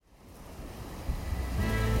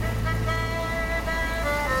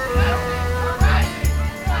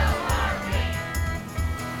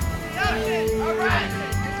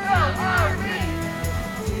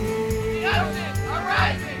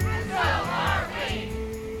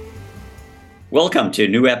Welcome to a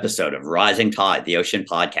new episode of Rising Tide, the Ocean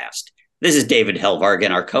Podcast. This is David Helvarg,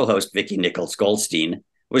 and our co-host, Vicki Nichols-Goldstein,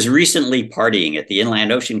 was recently partying at the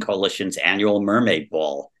Inland Ocean Coalition's annual Mermaid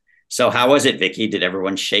Ball. So how was it, Vicki? Did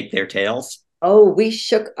everyone shake their tails? Oh, we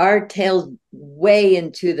shook our tails way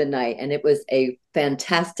into the night, and it was a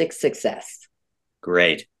fantastic success.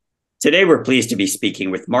 Great. Today, we're pleased to be speaking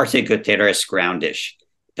with Marce Guti,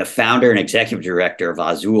 the founder and executive director of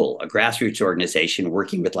Azul, a grassroots organization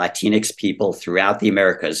working with Latinx people throughout the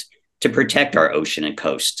Americas to protect our ocean and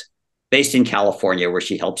coast. Based in California, where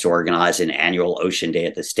she helps organize an annual Ocean Day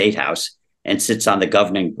at the State House and sits on the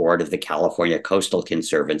governing board of the California Coastal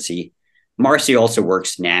Conservancy, Marce also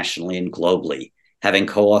works nationally and globally, having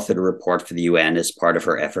co-authored a report for the UN as part of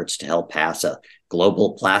her efforts to help pass a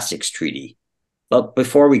global plastics treaty. But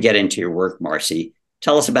before we get into your work, Marce,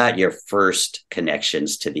 tell us about your first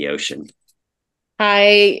connections to the ocean.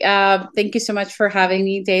 Hi, thank you so much for having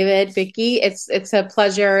me, David, Vicki. It's a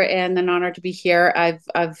pleasure and an honor to be here.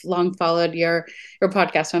 I've long followed your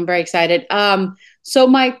podcast, so I'm very excited. So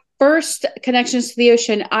my first connections to the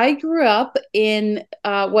ocean, I grew up in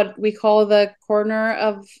what we call the corner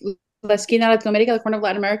of La Esquina Latin America, the corner of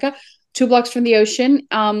Latin America, 2 blocks from the ocean.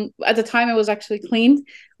 At the time, it was actually cleaned.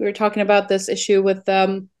 We were talking about this issue with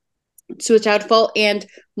sewage outfall, and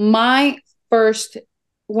one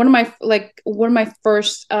of my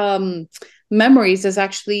first memories is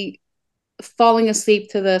actually falling asleep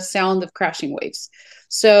to the sound of crashing waves.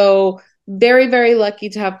 So very, very lucky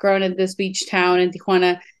to have grown in this beach town in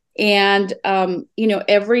Tijuana. And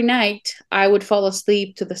every night I would fall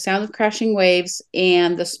asleep to the sound of crashing waves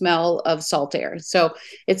and the smell of salt air. So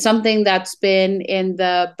it's something that's been in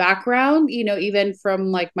the background, even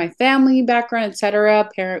from like my family background, etc.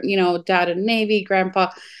 Parent, dad in the Navy, grandpa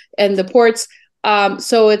in the ports.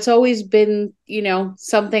 So it's always been,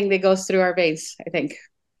 something that goes through our veins, I think.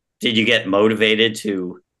 Did you get motivated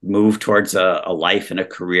to move towards a life and a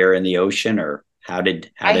career in the ocean, or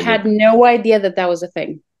I had no idea that was a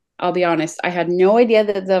thing. I'll be honest. I had no idea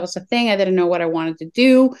that was a thing. I didn't know what I wanted to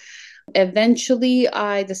do. Eventually,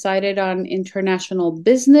 I decided on international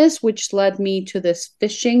business, which led me to this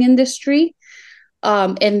fishing industry.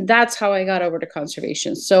 And that's how I got over to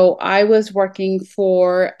conservation. So I was working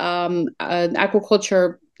for an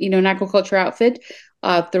aquaculture outfit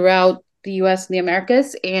throughout the US and the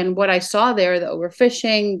Americas. And what I saw there, the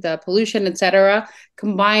overfishing, the pollution, etc.,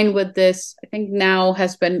 combined with this, I think now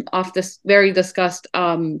has been off this very discussed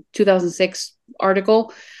 2006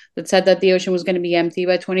 article that said that the ocean was going to be empty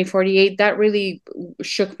by 2048. That really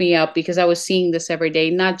shook me up because I was seeing this every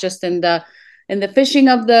day, not just in the fishing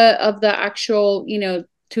of the actual,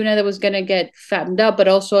 tuna that was going to get fattened up, but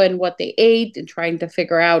also in what they ate and trying to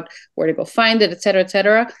figure out where to go find it, et cetera, et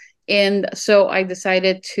cetera. And so I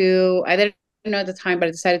didn't know at the time, but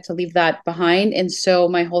I decided to leave that behind. And so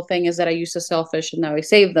my whole thing is that I used to sell fish and now I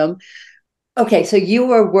save them. Okay, so you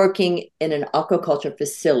were working in an aquaculture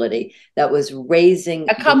facility that was raising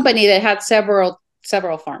a company that had several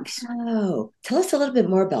farms. Oh, tell us a little bit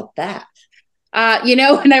more about that.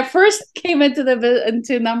 When I first came into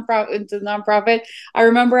nonprofit, I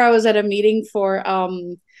remember I was at a meeting for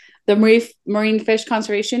the Marine Fish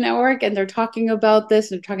Conservation Network, and they're talking about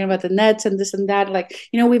this, and they're talking about the nets and this and that. Like,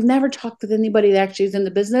 we've never talked with anybody that actually is in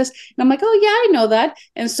the business. And I'm like, oh yeah, I know that.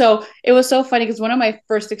 And so it was so funny because one of my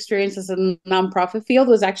first experiences in the nonprofit field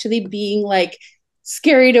was actually being like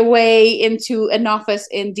scurried away into an office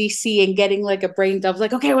in DC and getting like a brain dump.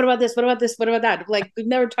 Like, okay, what about this? What about this? What about that? Like, we've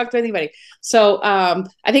never talked to anybody. So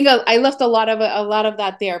I think I left a lot of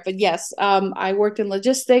that there. But yes, I worked in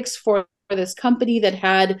logistics for this company that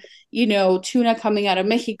had, tuna coming out of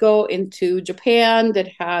Mexico into Japan, that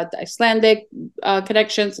had Icelandic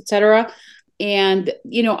connections, etc. And,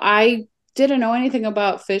 I didn't know anything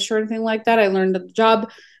about fish or anything like that. I learned the job,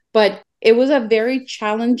 but it was a very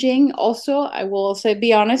challenging, also, I will say,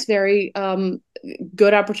 be honest, very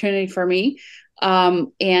good opportunity for me.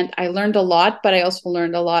 And I learned a lot, but I also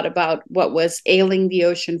learned a lot about what was ailing the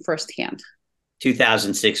ocean firsthand.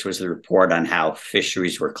 2006 was the report on how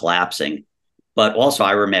fisheries were collapsing. But also,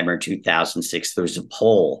 I remember in 2006, there was a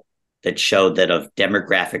poll that showed that of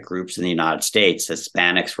demographic groups in the United States,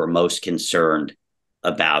 Hispanics were most concerned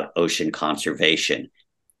about ocean conservation.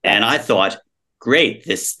 And I thought, great,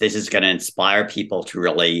 this is going to inspire people to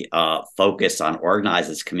really focus on organize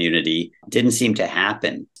this community. Didn't seem to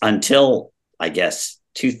happen until, I guess,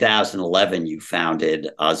 2011, you founded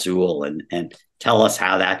Azul, and tell us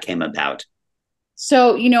how that came about.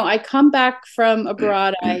 So, I come back from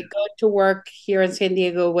abroad. I go to work here in San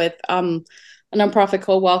Diego with a nonprofit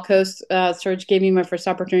called Wild Coast. Serge gave me my first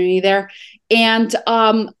opportunity there. And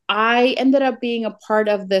I ended up being a part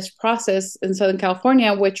of this process in Southern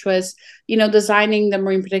California, which was, designing the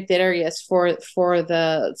marine protected areas for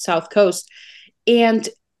the South Coast. And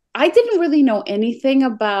I didn't really know anything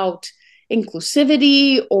about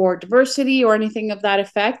inclusivity or diversity or anything of that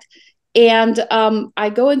effect. And I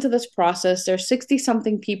go into this process. There's 60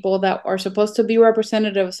 something people that are supposed to be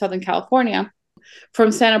representative of Southern California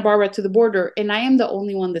from Santa Barbara to the border. And I am the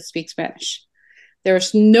only one that speaks Spanish.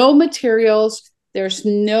 There's no materials. There's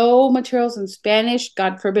no materials in Spanish,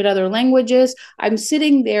 God forbid other languages. I'm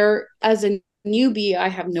sitting there as a newbie. I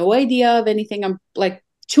have no idea of anything. I'm like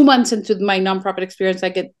 2 months into my nonprofit experience, I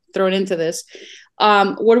get thrown into this.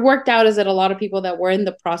 What worked out is that a lot of people that were in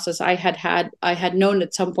the process, I had known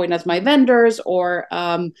at some point as my vendors or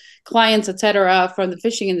clients, etc., from the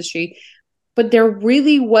fishing industry. But there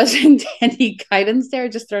really wasn't any guidance there,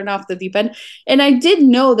 just thrown off the deep end. And I did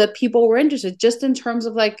know that people were interested, just in terms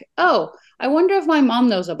of like, oh, I wonder if my mom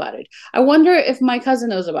knows about it. I wonder if my cousin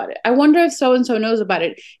knows about it. I wonder if so-and-so knows about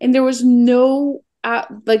it. And there was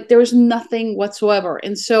there was nothing whatsoever.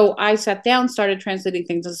 And so I sat down, started translating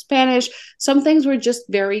things in Spanish. Some things were just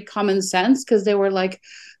very common sense, because they were like,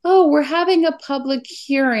 oh, we're having a public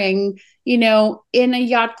hearing, in a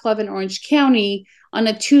yacht club in Orange County on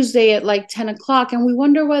a Tuesday at like 10 o'clock. And we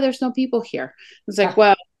wonder why there's no people here. It's like,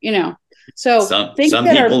 well, so some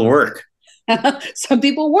people work. Some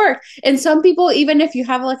people work. And some people, even if you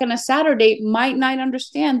have like on a Saturday, might not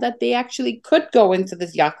understand that they actually could go into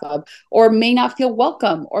this yacht club, or may not feel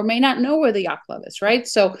welcome, or may not know where the yacht club is, right?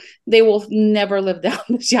 So they will never live down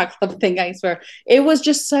this yacht club thing, I swear. It was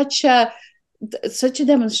just such a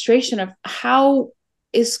demonstration of how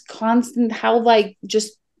like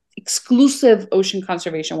just exclusive ocean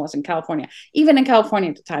conservation was in California, even in California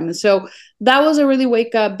at the time. And so that was a really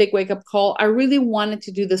big wake up call. I really wanted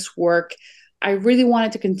to do this work. I really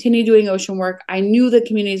wanted to continue doing ocean work. I knew the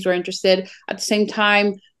communities were interested. At the same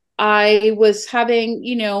time, I was having,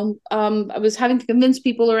 to convince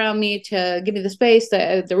people around me to give me the space,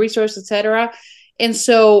 the resource, etc. And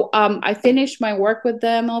so I finished my work with the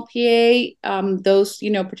MLPA. Those,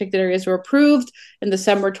 protected areas were approved in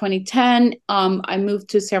December 2010. I moved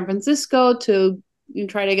to San Francisco to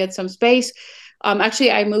try to get some space.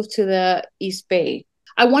 Actually, I moved to the East Bay.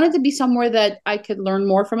 I wanted to be somewhere that I could learn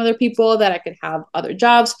more from other people, that I could have other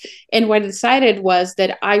jobs. And what I decided was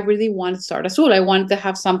that I really wanted to start Azul. I wanted to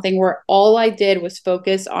have something where all I did was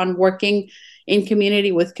focus on working in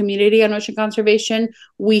community with community on ocean conservation.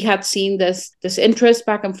 We had seen this interest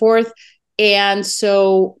back and forth. And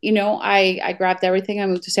so, I grabbed everything. I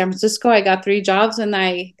moved to San Francisco. I got 3 jobs, and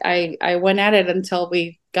I went at it until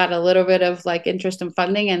we got a little bit of like interest and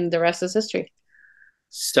funding, and the rest is history.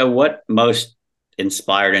 So what most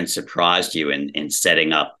inspired and surprised you in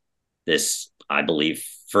setting up this, I believe,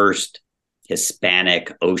 first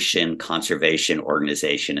Hispanic ocean conservation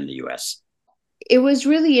organization in the U.S.? It was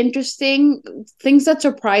really interesting. Things that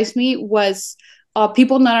surprised me was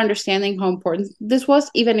people not understanding how important this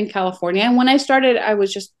was, even in California. And when I started, I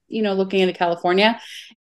was just, looking into California.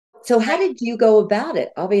 So how did you go about it?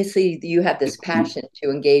 Obviously, you have this passion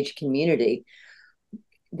to engage community.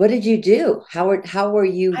 What did you do? How were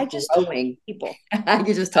you growing? People.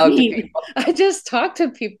 You just talked to people. I just talked to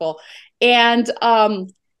people. And,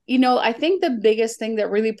 I think the biggest thing that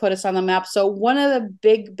really put us on the map. So one of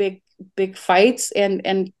the big fights,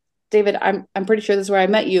 and David, I'm pretty sure this is where I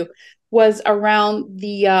met you, was around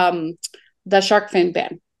the shark fin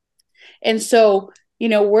ban. And so,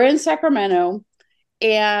 we're in Sacramento,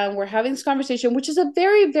 and we're having this conversation, which is a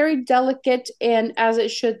very, very delicate, and as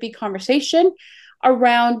it should be, conversation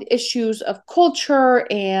around issues of culture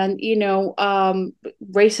and,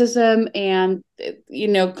 racism and,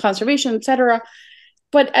 conservation, etc.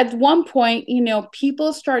 But at one point,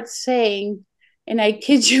 people start saying, and I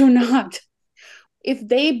kid you not, if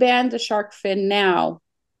they ban the shark fin now,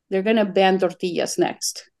 they're going to ban tortillas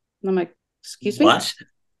next. And I'm like, excuse me? What?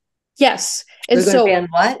 Yes. And they're going to ban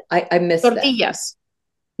what? I missed tortillas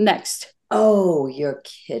that. Next. Oh, you're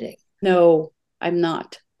kidding. No, I'm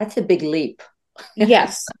not. That's a big leap.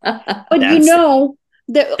 Yes. But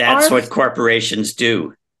that's what corporations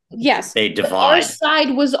do. Yes. They divide. Our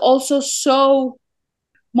side was also so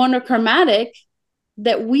monochromatic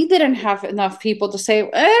that we didn't have enough people to say,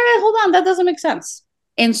 hold on, that doesn't make sense.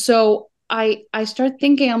 And so I started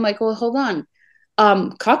thinking, I'm like, well, hold on.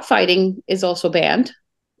 Cockfighting is also banned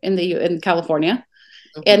in California.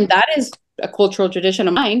 Mm-hmm. And that is a cultural tradition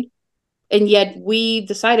of mine. And yet we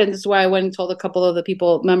decided, this is why I went and told a couple of the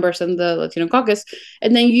people, members in the Latino caucus,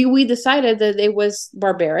 and then we decided that it was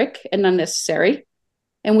barbaric and unnecessary,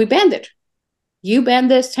 and we banned it. You banned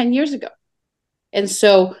this 10 years ago. And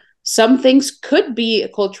so some things could be a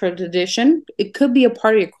cultural tradition. It could be a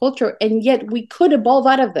part of your culture, and yet we could evolve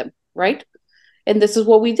out of them, right? And this is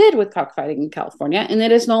what we did with cockfighting in California, and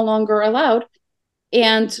it is no longer allowed.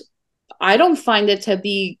 And I don't find it to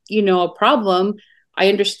be, a problem. I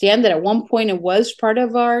understand that at one point it was part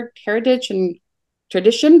of our heritage and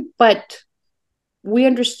tradition, but we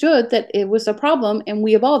understood that it was a problem and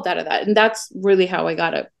we evolved out of that. And that's really how I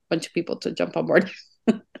got a bunch of people to jump on board.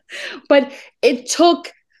 But it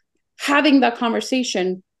took having that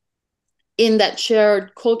conversation in that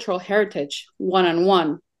shared cultural heritage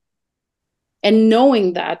one-on-one, and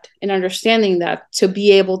knowing that and understanding that to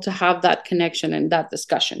be able to have that connection and that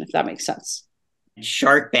discussion, if that makes sense.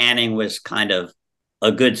 Shark banning was kind of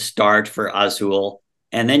a good start for Azul.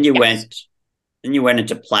 And then you went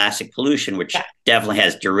into plastic pollution, which definitely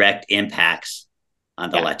has direct impacts on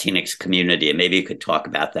the Latinx community. And maybe you could talk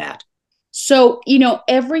about that. So,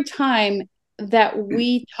 every time that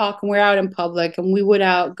we talk and we're out in public, and we would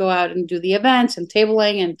go out and do the events and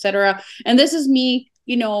tabling and et cetera. And this is me,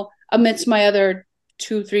 amidst my other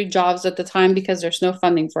 2-3 jobs at the time, because there's no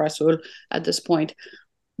funding for Azul at this point.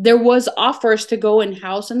 There was offers to go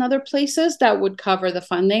in-house in other places that would cover the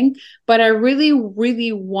funding, but I really,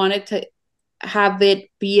 really wanted to have it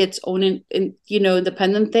be its own,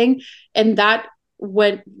 independent thing. And that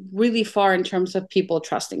went really far in terms of people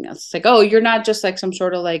trusting us. It's like, oh, you're not just like some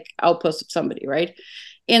sort of like outpost of somebody, right?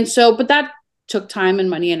 And so, but that took time and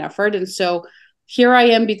money and effort. And so here I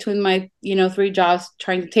am between my, 3 jobs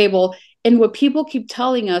trying to table. And what people keep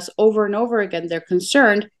telling us over and over again, they're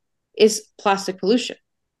concerned, is plastic pollution.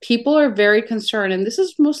 People are very concerned. And this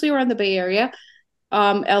is mostly around the Bay Area,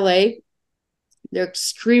 LA. They're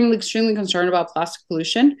extremely, extremely concerned about plastic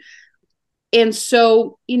pollution. And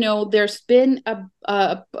so, there's been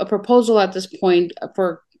a proposal at this point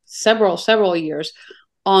for several years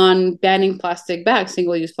on banning plastic bags,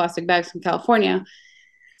 single-use plastic bags in California.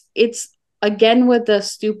 It's, again, with the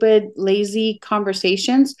stupid, lazy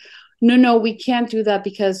conversations. No, we can't do that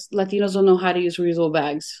because Latinos don't know how to use reusable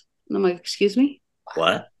bags. And I'm like, excuse me?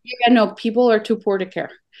 What? Yeah, no, people are too poor to care.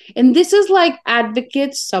 And this is like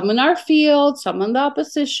advocates, some in our field, some in the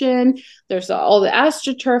opposition. There's all the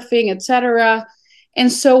astroturfing, etc.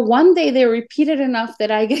 And so one day they repeated enough that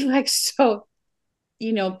I get like so,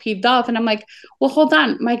 peeved off. And I'm like, well, hold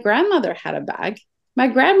on. My grandmother had a bag. My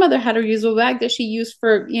grandmother had a reusable bag that she used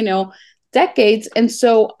for, decades. And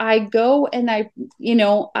so I go and I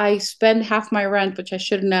spend half my rent, which I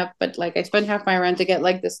shouldn't have, but like I spend half my rent to get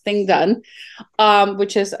like this thing done,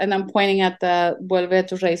 which is, and I'm pointing at the Vuelve a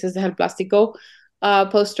tus raíces de el plástico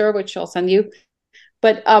poster, which I'll send you.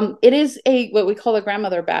 But it is what we call a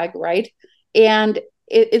grandmother bag, right? And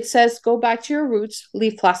it says, go back to your roots,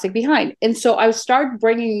 leave plastic behind. And so I start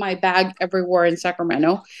bringing my bag everywhere in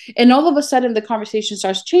Sacramento. And all of a sudden the conversation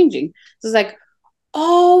starts changing. It's like,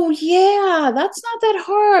 oh, yeah, that's not that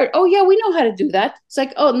hard. Oh, yeah, we know how to do that. It's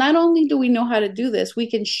like, oh, not only do we know how to do this, we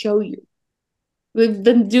can show you. We've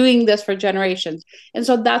been doing this for generations. And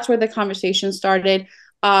so that's where the conversation started.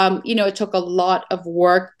 It took a lot of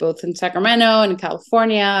work, both in Sacramento and in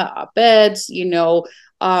California, op-eds,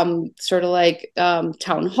 sort of like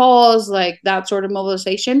town halls, like that sort of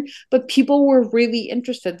mobilization. But people were really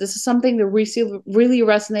interested. This is something that really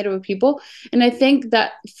resonated with people. And I think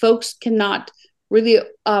that folks cannot really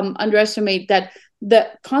underestimate that the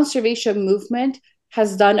conservation movement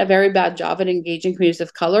has done a very bad job at engaging communities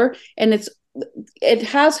of color. And it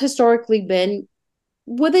has historically been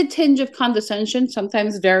with a tinge of condescension,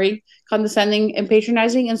 sometimes very condescending and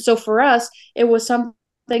patronizing. And so for us, it was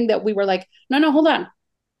something that we were like, no, hold on.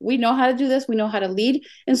 We know how to do this. We know how to lead.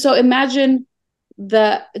 And so imagine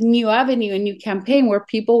the new avenue, a new campaign where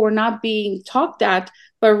people were not being talked at,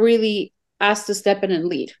 but really asked to step in and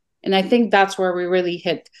lead. And I think that's where we really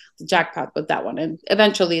hit the jackpot with that one. And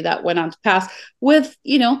eventually that went on to pass with,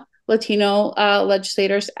 Latino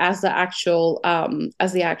legislators as the actual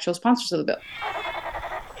sponsors of the bill.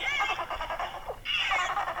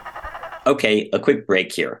 Okay, a quick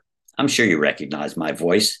break here. I'm sure you recognize my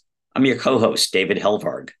voice. I'm your co-host, David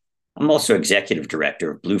Helvarg. I'm also Executive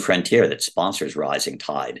Director of Blue Frontier that sponsors Rising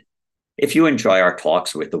Tide. If you enjoy our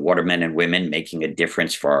talks with the watermen and women making a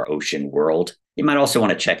difference for our ocean world, you might also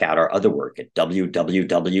want to check out our other work at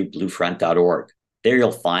www.bluefront.org. There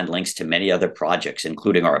you'll find links to many other projects,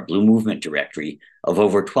 including our Blue Movement directory of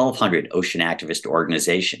over 1,200 ocean activist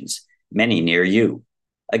organizations, many near you.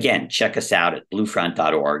 Again, check us out at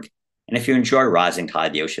bluefront.org. And if you enjoy Rising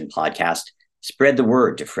Tide, the Ocean podcast, spread the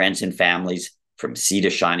word to friends and families from sea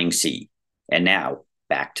to shining sea. And now,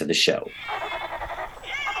 back to the show.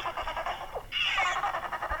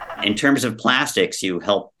 In terms of plastics, you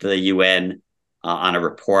helped the UN on a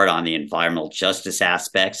report on the environmental justice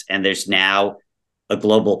aspects, and there's now a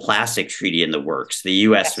global plastic treaty in the works. The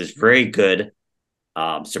US was very good,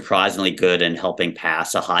 surprisingly good in helping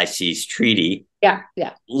pass a high seas treaty. Yeah.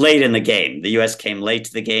 Late in the game. The US came late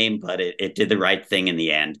to the game, but it did the right thing in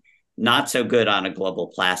the end. Not so good on a global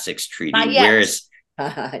plastics treaty. Not yet. Whereas,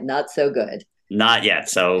 not so good. Not yet.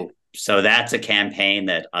 So that's a campaign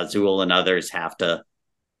that Azul and others have to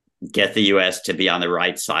get the US to be on the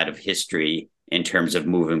right side of history in terms of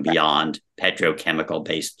moving beyond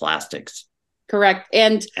petrochemical-based plastics. Correct.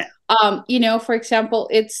 And, for example,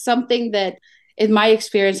 it's something that, in my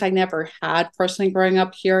experience, I never had personally growing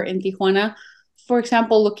up here in Tijuana. For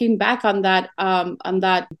example, looking back on that,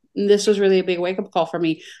 this was really a big wake-up call for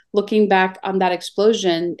me. Looking back on that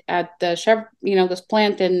explosion at the Chevron, this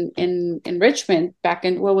plant in Richmond back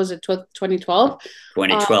in, what was it, 2012?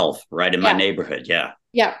 2012, right in my neighborhood, yeah.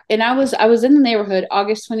 Yeah, and I was in the neighborhood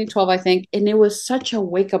August 2012, I think, and it was such a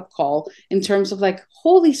wake-up call in terms of like,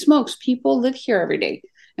 holy smokes, people live here every day.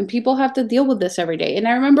 And people have to deal with this every day. And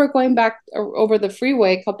I remember going back over the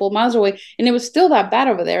freeway a couple of miles away, and it was still that bad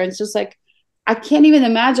over there. And it's just like, I can't even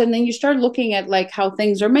imagine. Then you start looking at like how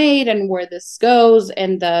things are made and where this goes,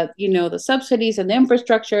 and the subsidies and the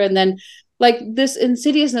infrastructure, and then like this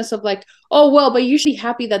insidiousness of like, oh, well, but you should be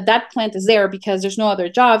happy that that plant is there because there's no other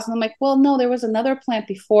jobs. And I'm like, well, no, there was another plant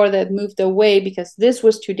before that moved away because this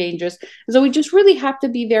was too dangerous. And so we just really have to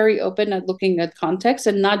be very open at looking at context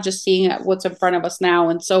and not just seeing at what's in front of us now.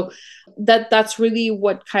 And so that's really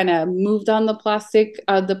what kind of moved on the plastic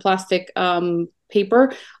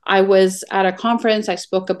paper. I was at a conference. I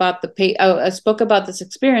spoke about this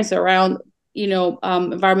experience around,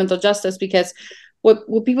 environmental justice, because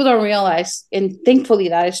what people don't realize, and thankfully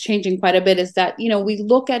that is changing quite a bit, is that, we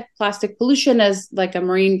look at plastic pollution as like a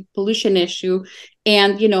marine pollution issue.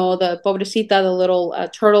 And, the pobrecita, the little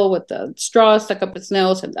turtle with the straw stuck up its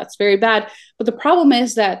nose, and that's very bad. But the problem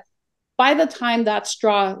is that by the time that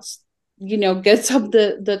straw, gets up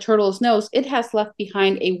the turtle's nose, it has left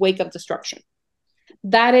behind a wake of destruction.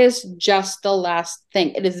 That is just the last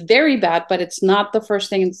thing. It is very bad, but it's not the first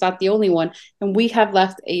thing. It's not the only one. And we have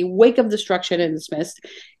left a wake of destruction in this mist.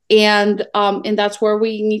 And that's where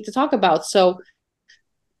we need to talk about. So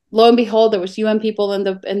lo and behold, there was UN people in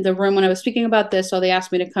the room when I was speaking about this. So they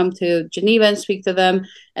asked me to come to Geneva and speak to them.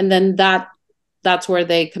 And then that's where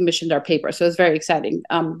they commissioned our paper. So it's very exciting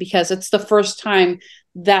because it's the first time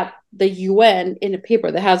that the UN, in a paper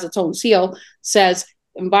that has its own seal, says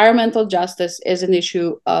environmental justice is an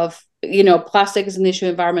issue of, plastic is an issue of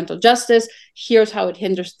environmental justice. Here's how it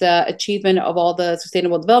hinders the achievement of all the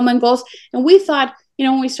sustainable development goals. And we thought,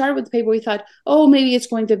 when we started with the paper, we thought, oh, maybe it's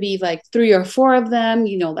going to be like 3 or 4 of them,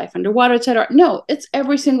 life underwater, et cetera. No, it's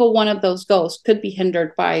every single one of those goals could be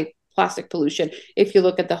hindered by plastic pollution if you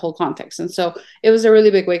look at the whole context. And so it was a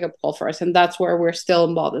really big wake-up call for us. And that's where we're still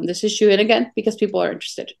involved in this issue. And again, because people are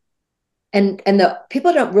interested. And the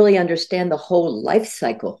people don't really understand the whole life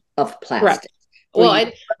cycle of plastic. Correct. Well,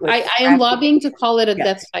 I am lobbying to call it a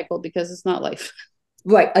death cycle because it's not life.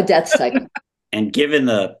 Right, a death cycle. And given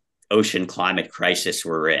the ocean climate crisis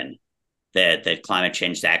we're in, that climate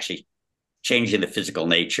change is actually changing the physical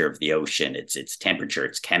nature of the ocean, its temperature,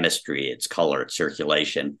 its chemistry, its color, its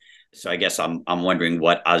circulation. So I guess I'm wondering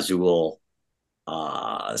what Azul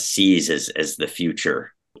sees as the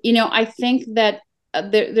future. I think that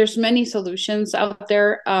there's many solutions out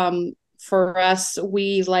there. For us,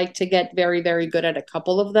 we like to get very, very good at a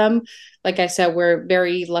couple of them. Like I said, we're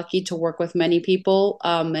very lucky to work with many people.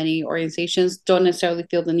 Many organizations don't necessarily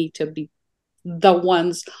feel the need to be the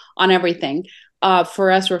ones on everything. For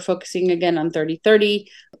us, we're focusing again on 30-30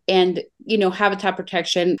 and, habitat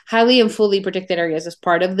protection, highly and fully protected areas as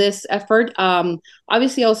part of this effort.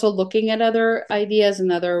 Obviously also looking at other ideas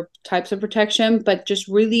and other types of protection, but just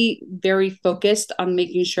really very focused on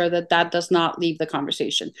making sure that does not leave the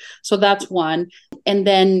conversation. So that's one. And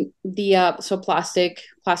then the plastic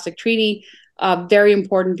treaty, very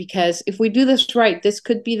important, because if we do this right, this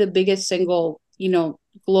could be the biggest single,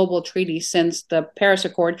 global treaty since the Paris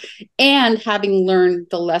Accord, and having learned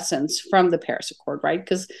the lessons from the Paris Accord, right?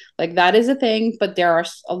 Because like that is a thing, but there are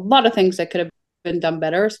a lot of things that could have been done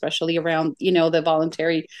better, especially around, the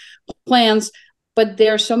voluntary plans. But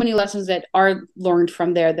there are so many lessons that are learned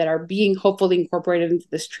from there that are being hopefully incorporated into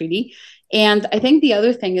this treaty. And I think the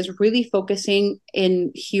other thing is really focusing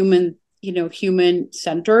in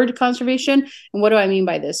human-centered conservation. And what do I mean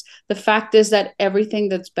by this? The fact is that everything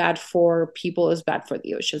that's bad for people is bad for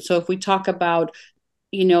the ocean. So if we talk about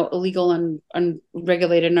illegal and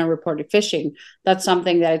unregulated and unreported fishing. That's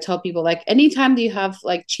something that I tell people, like, anytime that you have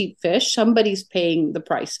like cheap fish, somebody's paying the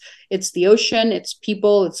price. It's the ocean, it's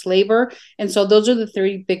people, it's labor. And so those are the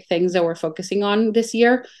three big things that we're focusing on this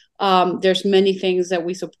year. There's many things that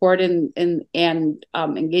we support and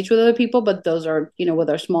engage with other people, but those are, with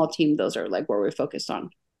our small team, those are like where we're focused on.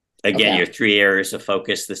 Again, your 3 areas of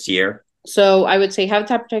focus this year. So I would say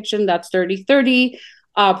habitat protection, that's 30-30.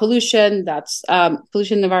 Pollution, that's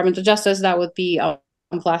pollution and environmental justice, that would be on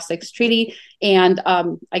plastics treaty. And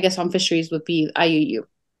I guess on fisheries would be IUU,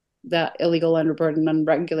 the illegal, unreported, and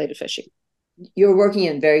unregulated fishing. You're working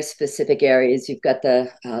in very specific areas. You've got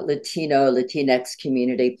the Latino, Latinx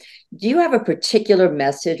community. Do you have a particular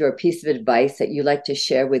message or a piece of advice that you like to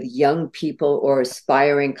share with young people or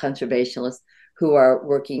aspiring conservationists who are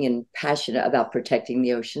working and passionate about protecting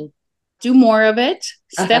the ocean? Do more of it.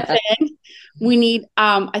 Step in. We need,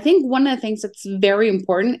 I think one of the things that's very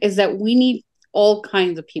important is that we need all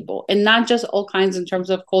kinds of people, and not just all kinds in terms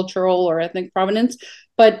of cultural or ethnic provenance,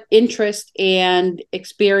 but interest and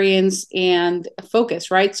experience and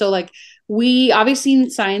focus, right? So like, we obviously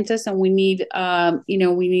need scientists, and we need, we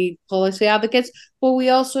need policy advocates, but we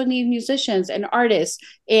also need musicians and artists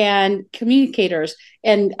and communicators.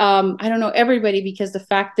 And I don't know everybody, because the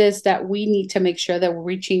fact is that we need to make sure that we're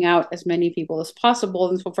reaching out as many people as possible.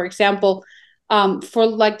 And so, for example, for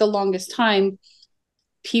like the longest time,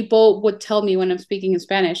 people would tell me when I'm speaking in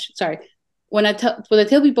Spanish, when I tell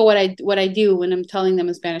people what I do, when I'm telling them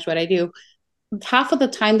in Spanish what I do, half of the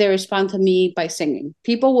time they respond to me by singing.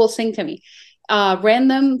 People will sing to me.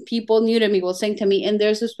 Random people new to me will sing to me. And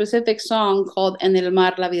there's a specific song called En el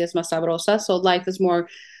mar la vida es más sabrosa. So life is more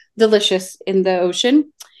delicious in the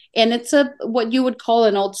ocean. And it's what you would call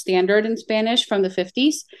an old standard in Spanish from the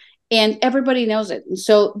 50s. And everybody knows it. And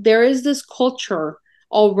so there is this culture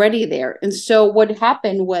already there. And so what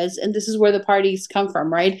happened was, and this is where the parties come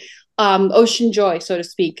from, right? Ocean joy, so to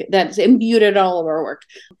speak, that's imbued in all of our work.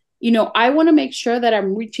 I want to make sure that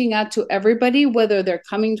I'm reaching out to everybody, whether they're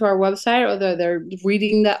coming to our website or whether they're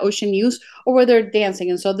reading the Ocean News or whether they're dancing.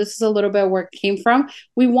 And so this is a little bit where it came from.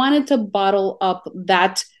 We wanted to bottle up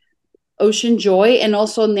that ocean joy and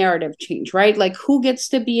also narrative change, right? Like, who gets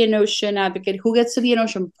to be an ocean advocate? Who gets to be an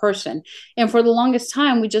ocean person? And for the longest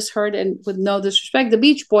time, we just heard, and with no disrespect, the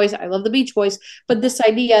Beach Boys, I love the Beach Boys, but this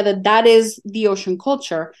idea that is the ocean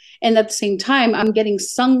culture. And at the same time, I'm getting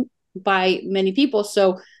sung by many people.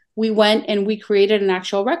 So we went and we created an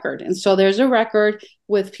actual record. And so there's a record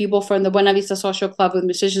with people from the Buena Vista Social Club, with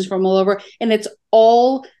musicians from all over. And it's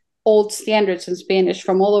all old standards in Spanish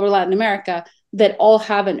from all over Latin America that all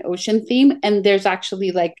have an ocean theme. And there's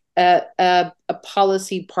actually like a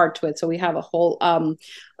policy part to it. So we have a whole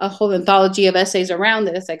anthology of essays around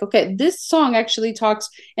it. It's like, okay, this song actually talks,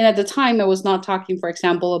 and at the time it was not talking, for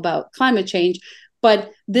example, about climate change,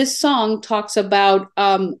 but this song talks about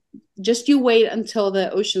just you wait until the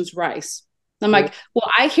oceans rise. I'm like, well,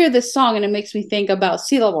 I hear this song and it makes me think about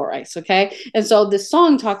sea level rise, okay? And so this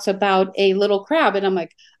song talks about a little crab, and I'm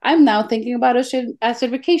like, I'm now thinking about ocean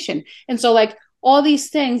acidification. And so like all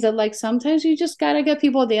these things that like sometimes you just gotta get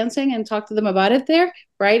people dancing and talk to them about it there,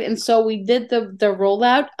 right? And so we did the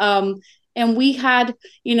rollout, and we had,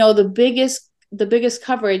 the biggest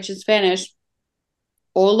coverage in Spanish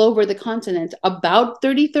all over the continent about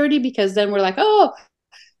 30-30, because then we're like, oh,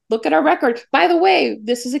 look at our record. By the way,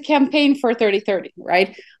 this is a campaign for 30-30,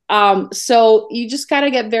 right? So you just got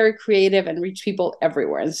to get very creative and reach people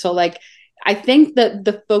everywhere. And so like, I think that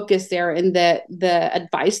the focus there and the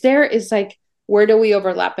advice there is like, where do we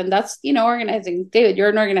overlap? And that's, organizing. David, you're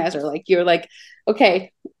an organizer. Like, you're like,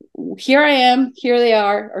 okay, here I am, here they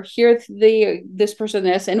are, or here this person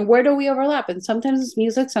is, and where do we overlap? And sometimes it's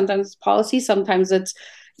music, sometimes it's policy, sometimes it's,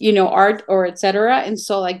 art or etc. And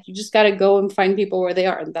so like, you just got to go and find people where they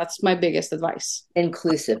are. And that's my biggest advice.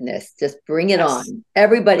 Inclusiveness, just bring it on.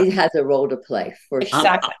 Everybody has a role to play, for sure.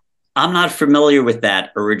 Exactly. I'm not familiar with that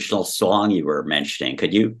original song you were mentioning.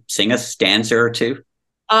 Could you sing a stanza or two?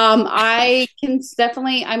 I can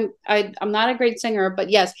definitely, I'm not a great singer, but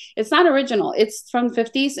yes, it's not original. It's from the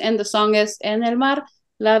 50s, and the song is En el mar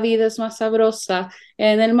la vida es más sabrosa,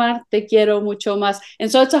 en el mar te quiero mucho más.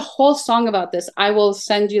 And so it's a whole song about this. I will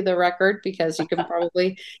send you the record because you can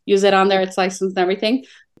probably use it on there. It's licensed and everything.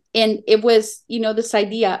 And it was, this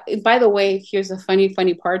idea. By the way, here's a funny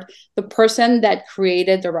part. The person that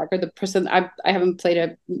created the record, the person, I haven't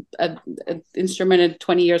played an instrument in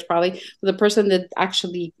 20 years probably, but the person that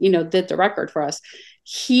actually, did the record for us,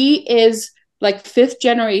 he is like 5th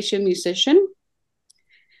generation musician,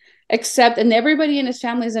 and everybody in his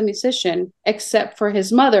family is a musician, except for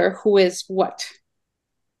his mother, who is what?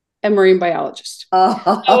 and marine biologist.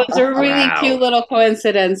 Oh, So it's a really Wow. cute little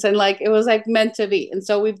coincidence. And like, it was like meant to be. And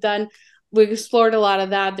so we've explored a lot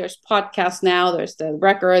of that. There's podcasts now, there's the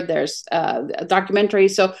record, there's a documentary.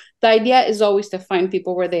 So the idea is always to find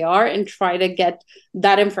people where they are and try to get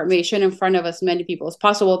that information in front of as many people as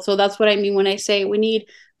possible. So that's what I mean when I say we need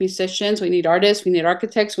musicians, we need artists, we need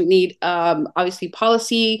architects, we need obviously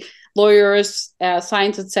policy, lawyers,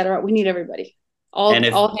 science, etc. We need everybody. All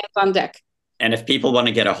hands on deck. And if people want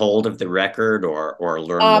to get a hold of the record or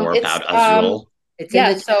learn more about Azul, it's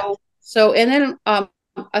yeah. So and then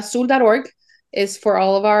azul.org is for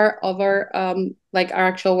all of our like our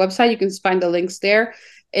actual website. You can find the links there.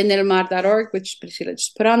 Enelmar.org, which Priscilla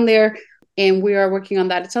just put on there. And we are working on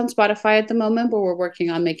that. It's on Spotify at the moment, but we're working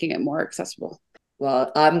on making it more accessible.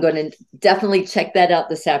 Well, I'm going to definitely check that out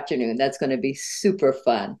this afternoon. That's going to be super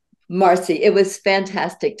fun. Marce, it was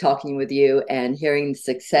fantastic talking with you and hearing the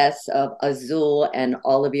success of Azul and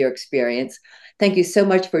all of your experience. Thank you so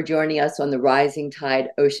much for joining us on the Rising Tide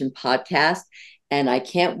Ocean podcast. And I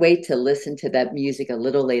can't wait to listen to that music a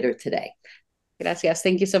little later today. Gracias.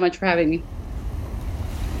 Thank you so much for having me.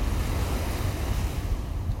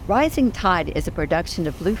 Rising Tide is a production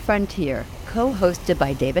of Blue Frontier, co-hosted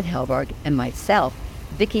by David Helvarg and myself,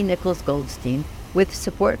 Vicki Nichols-Goldstein, with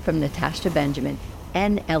support from Natasha Benjamin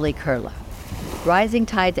and Ellie Kurla. Rising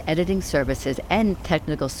Tide's editing services and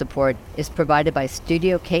technical support is provided by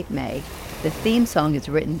Studio Cape May. The theme song is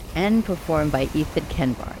written and performed by Ethan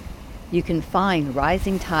Kenvarg. You can find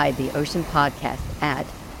Rising Tide, the Ocean Podcast at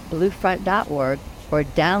bluefront.org or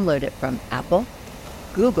download it from Apple,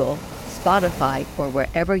 Google, Spotify, or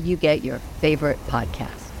wherever you get your favorite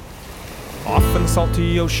podcasts. Off in the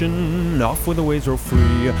salty ocean, off where the waves roll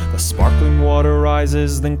free, the sparkling water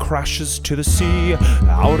rises, then crashes to the sea.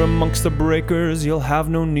 Out amongst the breakers, you'll have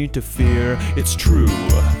no need to fear. It's true,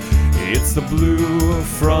 it's the Blue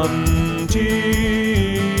Frontier.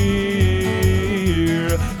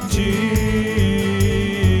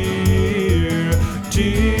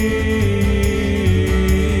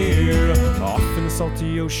 Off in the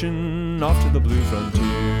salty ocean, off to the Blue Frontier.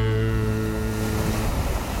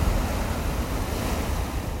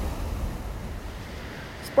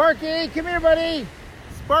 Sparky, come here, buddy.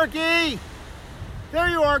 Sparky! There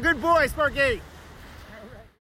you are. Good boy, Sparky.